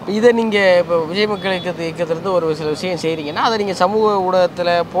 இதை நீங்கள் இப்போ விஜய் மக்கள் இயக்கத்திலிருந்து ஒரு சில விஷயம் செய்கிறீங்கன்னா அதை நீங்கள் சமூக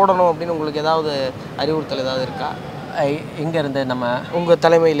ஊடகத்தில் போடணும் அப்படின்னு உங்களுக்கு ஏதாவது அறிவுறுத்தல் ஏதாவது இருக்கா? இங்கேருந்து நம்ம உங்கள்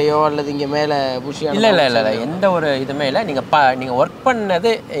தலைமையிலையோ அல்லது இங்கே மேலே புஷியா? இல்லை, எந்த ஒரு இதுவுமே இல்லை. நீங்கள் ஒர்க் பண்ணது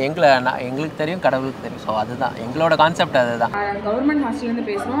எங்களுக்கு தெரியும், கடவுளுக்கு தெரியும். ஸோ அதுதான் எங்களோட கான்செப்ட். அதுதான். கவர்மெண்ட் ஹாஸ்டல்லேருந்து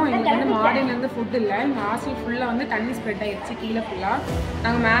பேசுகிறோம். எங்களுக்கு வந்து மார்னிங்லேருந்து ஃபுட் இல்லை. எங்கள் ஹாஸ்டல் ஃபுல்லாக வந்து தண்ணி ஸ்ப்ரெட் ஆகிடுச்சு கீழே ஃபுல்லாக.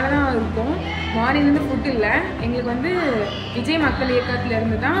 நாங்கள் மேலே தான் இருக்கோம். மார்னிங்லேருந்து ஃபுட் இல்லை. எங்களுக்கு வந்து விஜய் மக்கள்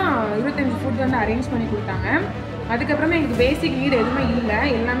இயக்கத்துலேருந்து தான் 25 ஃபுட் வந்து அரேஞ்ச் பண்ணி கொடுத்தாங்க. அதுக்கப்புறமா எங்களுக்கு பேசிக் நீடு எதுவுமே இல்லை,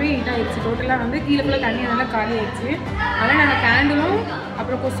 எல்லாமே இதாகிடுச்சு. டோட்டலாக வந்து கீழே ஃபுல்லாக தண்ணி நல்லா காலி ஆகிடுச்சு. அதனால் நாங்கள் கேண்டிலும்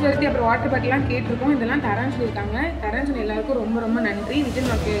அப்புறம் கொசுவர்த்தி அப்புறம் வாட்டர் பாட்டிலாம் கேட்டிருக்கோம். இதெல்லாம் தரேன்னு சொல்லியிருக்காங்க. தரேன்னு சொன்ன எல்லாருக்கும் ரொம்ப ரொம்ப நன்றி. விஜய்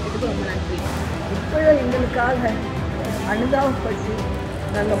மக்கள் இயக்கத்துக்கு ரொம்ப நன்றி. இப்போ எங்களுக்காக அனுதாபப்பட்டு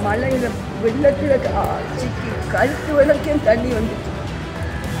நாங்கள் மழையில் வெள்ளத்தில் சிக்கி கழுத்து வரைக்கும் தண்ணி வந்துச்சு.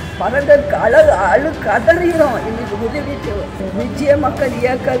 பறந்ததுக்கு கதறிகிறோம். எங்களுக்கு உதவி விஜய மக்கள்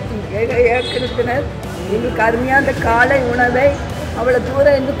இயக்கத்தினர் எங்களுக்கு அருமையான காலை உணவை அவ்வளோ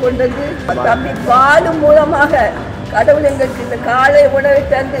தூரம் இருந்து கொண்டு வந்து தம்பி பாலு மூலமாக கடவுள் எங்களுக்கு இந்த காலை உணவை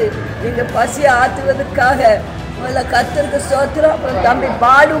தந்து எங்கள் பசியை ஆற்றுவதற்காக முதல்ல கர்த்தருக்கு ஸ்தோத்திரம். அப்புறம் தம்பி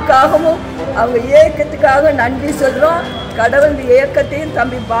பாலுக்காகவும் அவங்க இயக்கத்துக்காக நன்றி சொல்கிறோம். கடவுள் இந்த இயக்கத்தையும்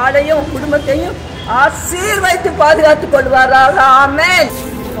தம்பி பாலையும் குடும்பத்தையும் ஆசீர்வதித்து பாதுகாத்து கொள்வாராக. ஆமென்.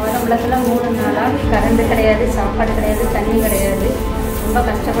 உலகத்தில் 3 நாளாக கரண்ட் கிடையாது, சாப்பாடு கிடையாது, தண்ணி கிடையாது. ரொம்ப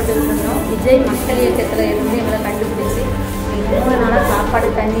கஷ்டப்பட்டு இருந்தோம். விஜய் மக்கள் இயக்கத்தில் இருந்து எங்களை கண்டுபிடிச்சி 3 நாளாக சாப்பாடு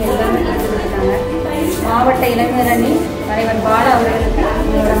தண்ணி எல்லாமே கொடுத்துருக்காங்க. மாவட்ட இளைஞரணி தலைவர் பாலா அவர்களுக்கு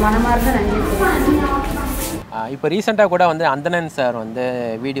எங்களோட மனமார்ந்த நன்றி. இப்போ ரீசெண்டாக கூட வந்து அந்தணன் சார் வந்து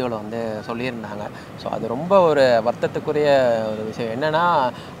வீடியோவில் வந்து சொல்லியிருந்தாங்க. ஸோ அது ரொம்ப ஒரு வருத்தத்துக்குரிய ஒரு விஷயம். என்னென்னா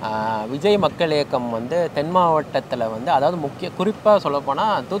விஜய் மக்கள் இயக்கம் வந்து தென் மாவட்டத்தில் வந்து, அதாவது குறிப்பாக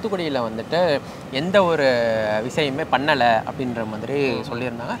சொல்லப்போனால் தூத்துக்குடியில் வந்துட்டு எந்த ஒரு விஷயமே பண்ணலை அப்படின்ற மாதிரி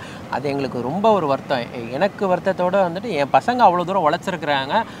சொல்லியிருந்தாங்க. அது எங்களுக்கு ரொம்ப ஒரு வருத்தம். எனக்கு வருத்தத்தோடு வந்துட்டு என் பசங்க அவ்வளோ தூரம்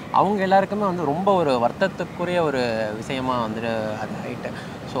உழைச்சிருக்கிறாங்க, அவங்க எல்லாருக்குமே வந்து ரொம்ப ஒரு வருத்தத்துக்குரிய ஒரு விஷயமாக வந்துட்டு அது ஆகிட்டு.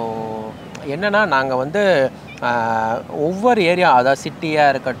 ஸோ என்னென்னா நாங்கள் வந்து ஒவ்வொரு ஏரியா, அதாவது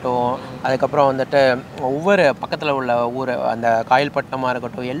சிட்டியாக இருக்கட்டும், அதுக்கப்புறம் வந்துட்டு ஒவ்வொரு பக்கத்தில் உள்ள ஊர், அந்த காயல்பட்டினமாக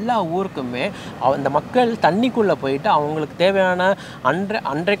இருக்கட்டும், எல்லா ஊருக்குமே அந்த மக்கள் தண்ணிக்குள்ளே போயிட்டு அவங்களுக்கு தேவையான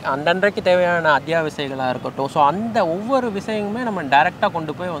அன்றன்றைக்கு தேவையான அத்தியாவசியங்களாக இருக்கட்டும், ஸோ அந்த ஒவ்வொரு விஷயங்களுமே நம்ம டைரெக்டாக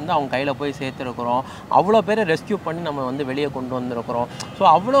கொண்டு போய் வந்து அவங்க கையில் போய் சேர்த்துருக்குறோம். அவ்வளோ பேரை ரெஸ்கியூ பண்ணி நம்ம வந்து வெளியே கொண்டு வந்திருக்கிறோம். ஸோ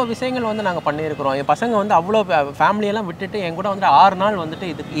அவ்வளோ விஷயங்கள் வந்து நாங்கள் பண்ணியிருக்கிறோம். என் பசங்க வந்து அவ்வளோ ஃபேமிலியெல்லாம் விட்டுட்டு என் கூட வந்து 6 நாள்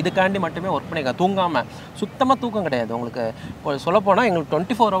வந்துட்டு இதுக்காண்டி மட்டுமே ஒர்க் பண்ணியிருக்காங்க. தூங்காமல், சுத்தமாக தூக்கம் கிடையாது. உங்களுக்கு இப்போ சொல்லப்போனால் எங்களுக்கு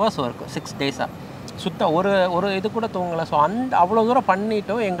 24 hours ஒர்க் 6 days சுத்தம் ஒரு இது கூட தூங்கலை. ஸோ அவ்வளோ தூரம்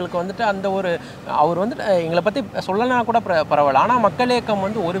பண்ணிட்டோம். எங்களுக்கு வந்துட்டு அந்த ஒரு அவர் வந்துட்டு எங்களை பற்றி சொல்லலைன்னா கூட பரவாயில்ல, ஆனால் மக்கள் இயக்கம்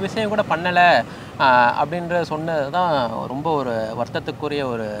வந்து ஒரு விஷயம் கூட பண்ணலை அப்படின்ற சொன்னது தான் ரொம்ப ஒரு வருத்தத்துக்குரிய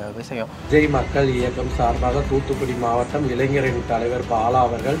ஒரு விஷயம். விஜய் மக்கள் இயக்கம் சார்பாக தூத்துக்குடி மாவட்டம் இளைஞரணி தலைவர் பாலா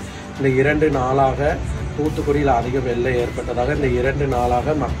அவர்கள் இந்த 2 நாளாக தூத்துக்குடியில் அதிக வெள்ளம் ஏற்பட்டதாக இந்த 2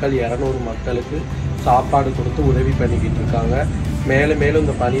 நாளாக மக்கள் 200 மக்களுக்கு சாப்பாடு கொடுத்து உதவி பண்ணிக்கிட்டு இருக்காங்க. மேலும்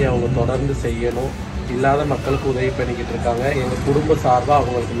இந்த பணியை அவங்க தொடர்ந்து செய்யணும். இல்லாத மக்களுக்கு உதவி பண்ணிக்கிட்டு இருக்காங்க. எங்கள் குடும்ப சார்பாக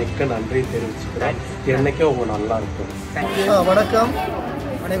அவங்களுக்கு மிக்க நன்றி தெரிவிச்சுக்கிறேன். என்றைக்கும் அவங்க நல்லா இருக்கும். வணக்கம்,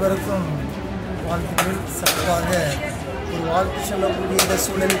 அனைவருக்கும் வாழ்த்துக்கள். சார்பாக ஒரு வாழ்த்து சொல்லக்கூடிய இந்த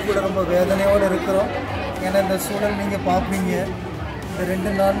சூழலில் கூட ரொம்ப வேதனையோடு இருக்கிறோம். ஏன்னா இந்த சூழல் நீங்கள் பார்ப்பீங்க, இந்த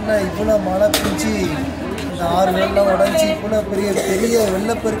 2 நாளில் இவ்வளோ மழை பெஞ்சு இந்த ஆறுகள்லாம் உடஞ்சி இவ்வளோ பெரிய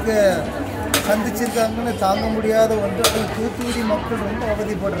வெள்ளப்பெருக்க சந்திச்சிருக்காங்கன்னு தாங்க முடியாத ஒன்று. தூத்துக்குடி மக்கள் ரொம்ப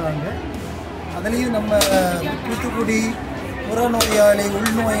அவதிப்படுறாங்க. அதுலேயும் நம்ம தூத்துக்குடி புறநோயாளி,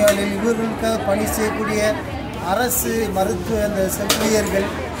 உள்நோயாளி, இவர்களுக்காக பணி செய்யக்கூடிய அரசு மருத்துவ அந்த செவிலியர்கள்,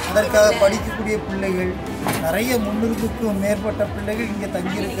 அதற்காக படிக்கக்கூடிய பிள்ளைகள், நிறைய 300க்கும் மேற்பட்ட பிள்ளைகள் இங்கே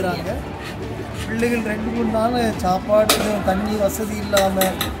தங்கியிருக்கிறாங்க. பிள்ளைகள் 2-3 நாள் சாப்பாடு தண்ணி வசதி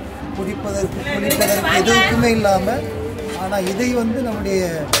இல்லாமல், குடிப்பதற்கு எதுவுமே இல்லாமல். ஆனால் இதை வந்து நம்முடைய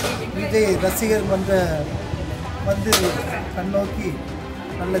விஜய் ரசிகர் மன்ற வந்து கண்ணோக்கி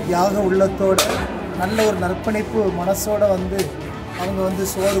நல்ல தியாக உள்ளத்தோடு, நல்ல ஒரு நற்பணிப்பு மனசோடு வந்து அவங்க வந்து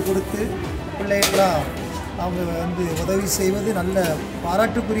சோறு கொடுத்து பிள்ளைகளாம் அவங்க வந்து உதவி செய்வது நல்ல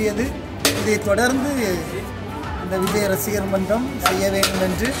பாராட்டுக்குரியது. இதை தொடர்ந்து இந்த விஜய் ரசிகர் மன்றம் செய்ய வேண்டும்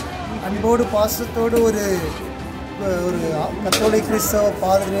என்று அன்போடு பாசத்தோடு ஒரு கத்தோலிக்க கிறிஸ்தவ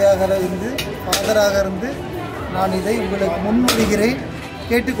ஃபாதராக இருந்து நான் இதை உங்களுக்கு முன்மொழிகிறேன்,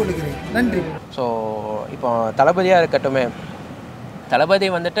 கேட்டுக்கொள்கிறேன். நன்றி. ஸோ இப்போ தளபதியாக இருக்கட்டுமே, தளபதி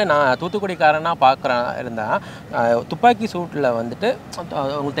வந்துட்டு நான் தூத்துக்குடிக்காரனாக இருந்தேன். துப்பாக்கி சூட்டில் வந்துட்டு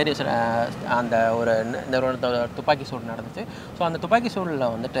உங்களுக்கு தெரியும், அந்த இந்த துப்பாக்கி சூடு நடந்துச்சு. ஸோ அந்த துப்பாக்கி சூடில்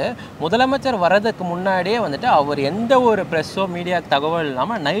வந்துட்டு முதலமைச்சர் வர்றதுக்கு முன்னாடியே வந்துட்டு அவர் எந்த ஒரு ப்ரெஸ்ஸோ மீடியாவுக்கு தகவல்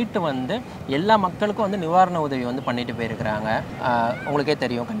இல்லாமல் நைட்டு வந்து எல்லா மக்களுக்கும் வந்து நிவாரண உதவி வந்து பண்ணிட்டு போயிருக்கிறாங்க. உங்களுக்கே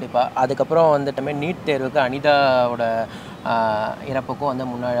தெரியும் கண்டிப்பாக. அதுக்கப்புறம் வந்துட்டுமே நீட் தேர்வுக்கு அனிதாவோட இறப்புக்கும் வந்து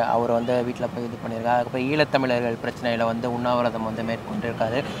முன்னாடி அவர் வந்து வீட்டில் போய் இது பண்ணியிருக்காரு. அதுக்கப்புறம் ஈழத்தமிழர்கள் பிரச்சனையில் வந்து உண்ணாவிரதம் வந்து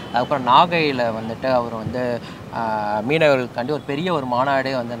மேற்கொண்டிருக்காரு. அதுக்கப்புறம் நாகையில் வந்துட்டு அவர் வந்து மீனவர்களுக்காண்டி ஒரு பெரிய ஒரு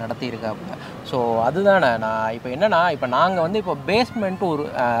மாநாடே வந்து நடத்தியிருக்காப்புல. ஸோ அதுதானே நான் இப்போ என்னென்னா, இப்போ நாங்கள் வந்து இப்போ பேஸ்மெண்ட்டு ஒரு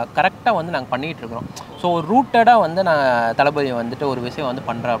கரெக்டாக வந்து நாங்கள் பண்ணிகிட்ருக்குறோம். ஸோ ஒரு ரூட்டடாக வந்து நான் தளபதி வந்துட்டு ஒரு விஷயம் வந்து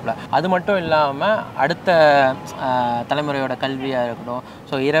பண்ணுறாப்புல. அது மட்டும் இல்லாமல் அடுத்த தலைமுறையோட கல்வியாக இருக்கட்டும்,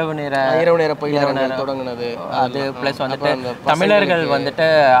 ஸோ இரவு நேர தொடங்குனது அது ப்ளஸ் வந்துட்டு தமிழர்கள் வந்துட்டு,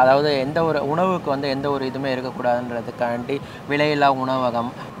 அதாவது எந்த ஒரு உணவுக்கு வந்து எந்த ஒரு இதுவுமே இருக்கக்கூடாதுன்றதுக்காண்டி விலையில்லா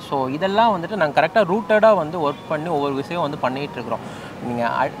உணவகம். ஸோ இதெல்லாம் வந்துட்டு நாங்கள் கரெக்டாக ரூட்டடாக வந்து ஒர்க் பண்ணி ஒவ்வொரு விஷயம் வந்து பண்ணிகிட்ருக்குறோம்.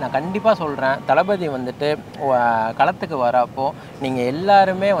 நான் கண்டிப்பாக சொல்கிறேன், தளபதி வந்துட்டு களத்துக்கு வரப்போ நீங்கள்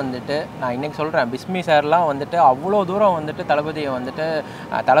எல்லாருமே வந்துட்டு, நான் இன்றைக்கி சொல்கிறேன், பிஸ்மி சார்லாம் வந்துட்டு அவ்வளோ தூரம் வந்துட்டு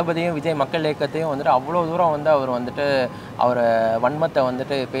தளபதியும் விஜய் மக்கள் இயக்கத்தையும் வந்துட்டு அவ்வளோ தூரம் வந்து அவர் வந்துட்டு அவர் வன்மத்தை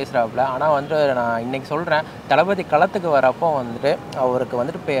வந்துட்டு பேசுகிறாப்புல. ஆனால் வந்துட்டு நான் இன்றைக்கி சொல்கிறேன், தளபதி களத்துக்கு வரப்போ வந்துட்டு அவருக்கு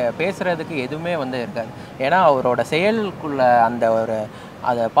வந்துட்டு பேசுகிறதுக்கு எதுவுமே வந்து இருக்காது. ஏன்னா அவரோட செயலுக்குள்ள அந்த ஒரு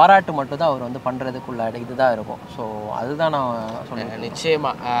அதை பாராட்டு மட்டும்தான் அவர் வந்து பண்ணுறதுக்குள்ள இதுதான் இருக்கும். ஸோ அதுதான் நான் சொன்னேன்.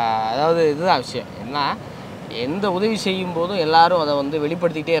 நிச்சயமாக, அதாவது இதுதான் விஷயம். ஏன்னா எந்த உதவி செய்யும் போதும் எல்லாரும் அதை வந்து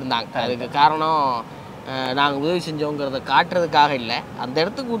வெளிப்படுத்திக்கிட்டே இருந்தாங்க. அதுக்கு காரணம் நாங்கள் உதவி செஞ்சோங்கிறத காட்டுறதுக்காக இல்லை, அந்த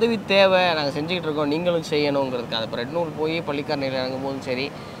இடத்துக்கு உதவி தேவை, நாங்கள் செஞ்சுக்கிட்டு இருக்கோம், நீங்களும் செய்யணுங்கிறதுக்காக. இப்போ ரெட்நூல் போய் பள்ளிக்கரணையில் இறங்கும் போதும் சரி,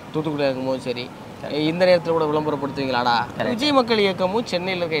 தூத்துக்குடி இறங்கும் போதும் சரி, இந்த நேரத்தில் கூட விளம்பரப்படுத்துவீங்களாடா? விஜய் மக்கள் இயக்கமும்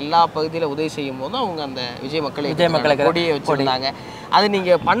சென்னையில் இருக்க எல்லா பகுதியில் உதவி செய்யும் போது அவங்க அந்த விஜய் மக்கள் கொடியை வச்சுருந்தாங்க. அது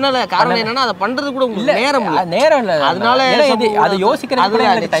நீங்க பண்ணல. காரணம் என்னன்னா அதை பண்றது கூட உங்களுக்கு நேரம் இல்லை. அதனால அது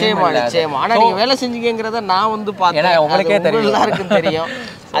யோசிக்கிறது நிச்சயமா. ஆனா நீங்க வேலை செஞ்சீங்கிறத நான் வந்து பார்த்தேன். உங்களுக்கே எல்லாருக்கும் தெரியும்.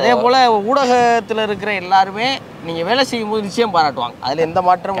 அதே போல் ஊடகத்தில் இருக்கிற எல்லாருமே நீங்கள் வேலை செய்யும்போது நிச்சயம் பாராட்டுவாங்க. அதில் எந்த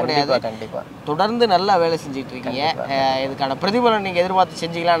மாற்றமும் கிடையாது. கண்டிப்பாக தொடர்ந்து நல்லா வேலை செஞ்சுட்டு இருக்கீங்க. இதுக்கான பிரதிபலன் நீங்கள் எதிர்பார்த்து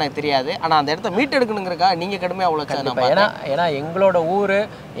செஞ்சீங்களா எனக்கு தெரியாது. ஆனால் அந்த இடத்த மீட்டெடுக்கணுங்கிறக்காக நீங்கள் கடுமையாக அவ்வளோ. ஏன்னா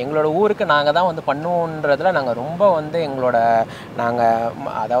எங்களோட ஊருக்கு நாங்கள் தான் வந்து பண்ணுவோன்றதுல நாங்கள் ரொம்ப வந்து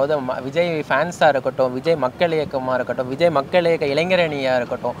அதாவது விஜய் ஃபேன்ஸாக இருக்கட்டும், விஜய் மக்கள் இயக்கமாக இருக்கட்டும், விஜய் மக்கள் இயக்க இளைஞரணியாக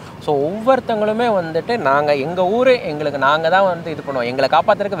இருக்கட்டும், ஸோ ஒவ்வொருத்தங்களுமே வந்துட்டு நாங்கள் எங்கள் ஊர் எங்களுக்கு நாங்கள் தான் வந்து இது பண்ணுவோம். எங்களை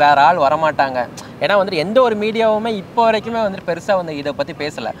காப்பாற்றுறதுக்கு வேற ஆள் வரமாட்டாங்க. ஏன்னா வந்துட்டு எந்த ஒரு மீடியாவுமே இப்போ வரைக்குமே வந்துட்டு பெருசாக வந்து இதை பற்றி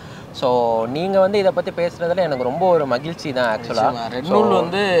பேசலை. ஸோ நீங்கள் வந்து இதை பற்றி பேசுகிறதுல எனக்கு ரொம்ப ஒரு மகிழ்ச்சி தான். ஆக்சுவலாக ரெட்நூல்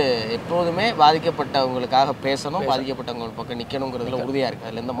வந்து எப்போதுமே பாதிக்கப்பட்டவங்களுக்காக பேசணும், பாதிக்கப்பட்டவங்க பக்கம் நிற்கணுங்கிறதுல உறுதியாக இருக்குது.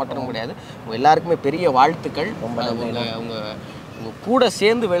 அதில் எந்த மாற்றமும் கிடையாது. எல்லாருக்குமே பெரிய வாழ்த்துக்கள். உங்கள் கூட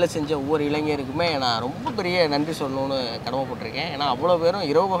சேர்ந்து வேலை செஞ்ச ஒவ்வொரு இளைஞருக்குமே நான் ரொம்ப பெரிய நன்றி சொல்லணும்னு கடமைப்பட்டிருக்கேன். ஏன்னா அவ்வளோ பேரும்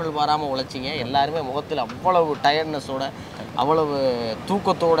இரவுகள் மாறாமல் உழைச்சிங்க. எல்லாருமே முகத்தில் அவ்வளவு டயர்ட்னஸோட, அவ்வளவு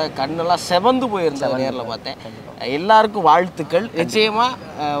தூக்கத்தோட, கண்ணெல்லாம் செவந்து போயிருந்தது நேரில் பார்த்தேன். எல்லாருக்கும் வாழ்த்துக்கள்.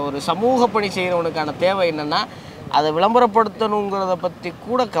 நிச்சயமாக ஒரு சமூக பணி செய்கிறவனுக்கான தேவை என்னென்னா அதை விளம்பரப்படுத்தணுங்கிறத பற்றி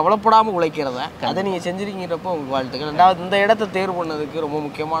கூட கவலைப்படாமல் உழைக்கிறத அதை நீங்கள் செஞ்சுருக்கிறப்போ உங்களுக்கு வாழ்த்துக்கள். ரெண்டாவது, இந்த இடத்த தேர்வு பண்ணதுக்கு ரொம்ப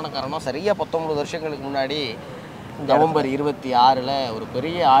முக்கியமான காரணம், சரியாக 19 வருஷங்களுக்கு முன்னாடி நவம்பர் 26 ஒரு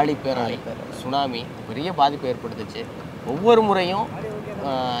பெரிய ஆழிப்பேரலை சுனாமி பெரிய பாதிப்பு ஏற்படுத்துச்சு. ஒவ்வொரு முறையும்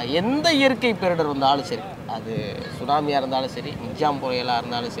எந்த இயற்கை பேரிடர் வந்தாலும் சரி, அது சுனாமியாக இருந்தாலும் சரி, நிஜாம் புயலாக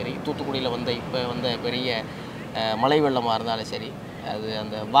இருந்தாலும் சரி, தூத்துக்குடியில் இப்போ வந்த பெரிய மழை வெள்ளமாக இருந்தாலும் சரி, அது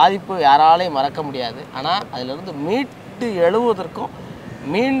அந்த பாதிப்பு யாராலையும் மறக்க முடியாது. ஆனால் அதிலிருந்து மீண்டு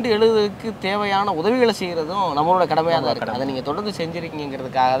எழுதுவதற்கு தேவையான உதவிகளை செய்கிறதும் நம்மளோட கடமையாக தான் இருக்குது. அதை நீங்கள் தொடர்ந்து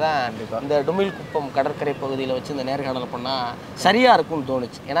செஞ்சுருக்கீங்கிறதுக்காக தான் இந்த டுமில் குப்பம் கடற்கரை பகுதியில் வச்சு இந்த நேர்காணல் பண்ணால் சரியாக இருக்கும்னு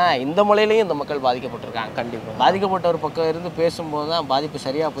தோணுச்சு. ஏன்னா இந்த மலையிலையும் இந்த மக்கள் பாதிக்கப்பட்டிருக்காங்க. கண்டிப்பாக பாதிக்கப்பட்ட ஒரு பக்கம் இருந்து பேசும்போது தான் பாதிப்பு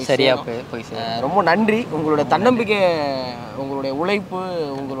சரியாக போய் ரொம்ப நன்றி. உங்களோட தன்னம்பிக்கை, உங்களுடைய உழைப்பு,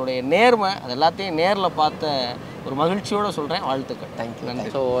 உங்களுடைய நேர்மை, அது எல்லாத்தையும் நேரில் பார்த்த ஒரு மகிழ்ச்சியோடு சொல்கிறேன். வாழ்த்துக்கள். தேங்க்யூ.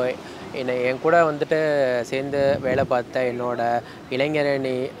 நன்றி. ஸோ என் கூட வந்துட்டு சேர்ந்து வேலை பார்த்த என்னோட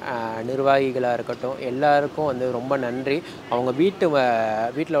இளைஞரணி நிர்வாகிகளாக இருக்கட்டும், எல்லாருக்கும் வந்து ரொம்ப நன்றி. அவங்க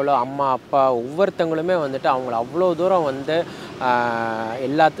வீட்டில் உள்ள அம்மா அப்பா ஒவ்வொருத்தங்களுமே வந்துட்டு அவங்கள அவ்வளோ தூரம் வந்து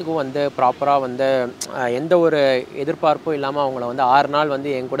எல்லாத்துக்கும் வந்து ப்ராப்பராக வந்து எந்த ஒரு எதிர்பார்ப்பும் இல்லாமல் அவங்கள வந்து 6 நாள் வந்து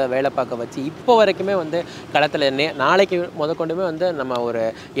என் கூட வேலை பார்க்க வச்சு இப்போ வரைக்குமே வந்து களத்தில் நாளைக்கு முதற்கொண்டுமே வந்து நம்ம ஒரு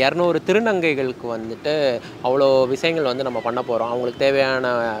 200 திருநங்கைகளுக்கு வந்துட்டு அவ்வளோ விஷயங்கள் வந்து நம்ம பண்ண போகிறோம். அவங்களுக்கு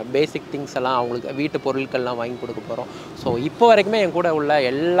தேவையான பேசிக் திங்ஸ் எல்லாம், அவங்களுக்கு வீட்டு பொருட்கள்லாம் வாங்கி கொடுக்க போகிறோம். ஸோ இப்போ வரைக்குமே என் கூட உள்ள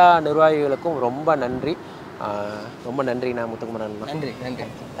எல்லா நிர்வாகிகளுக்கும் ரொம்ப நன்றி. நான் முத்துக்குமரன். நன்றி.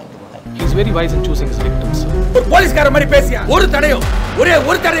 He is very wise in choosing his victims. ஒரு போலீஸ்கார மாதிரி பேசியா ஒரு தடையும்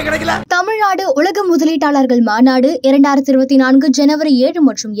கிடைக்கல. தமிழ்நாடு உலக முதலீட்டாளர்கள் மாநாடு 2024 ஜனவரி 7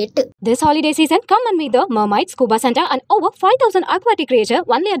 மற்றும் 8. This holiday season, come and meet the Mermaid Scuba Center and over 5,000 aquatic creatures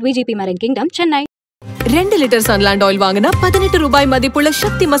only at VGP Marine Kingdom, Chennai. 2 litre Sunland oil வாங்கினா 18 ரூபாய் மதிப்புள்ள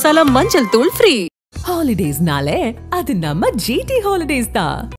சக்தி மசாலா மஞ்சள் தூள் ஃப்ரீ. ஹாலிடேஸ்னாலே அது நம்ம GT ஹாலிடேஸ் தான்.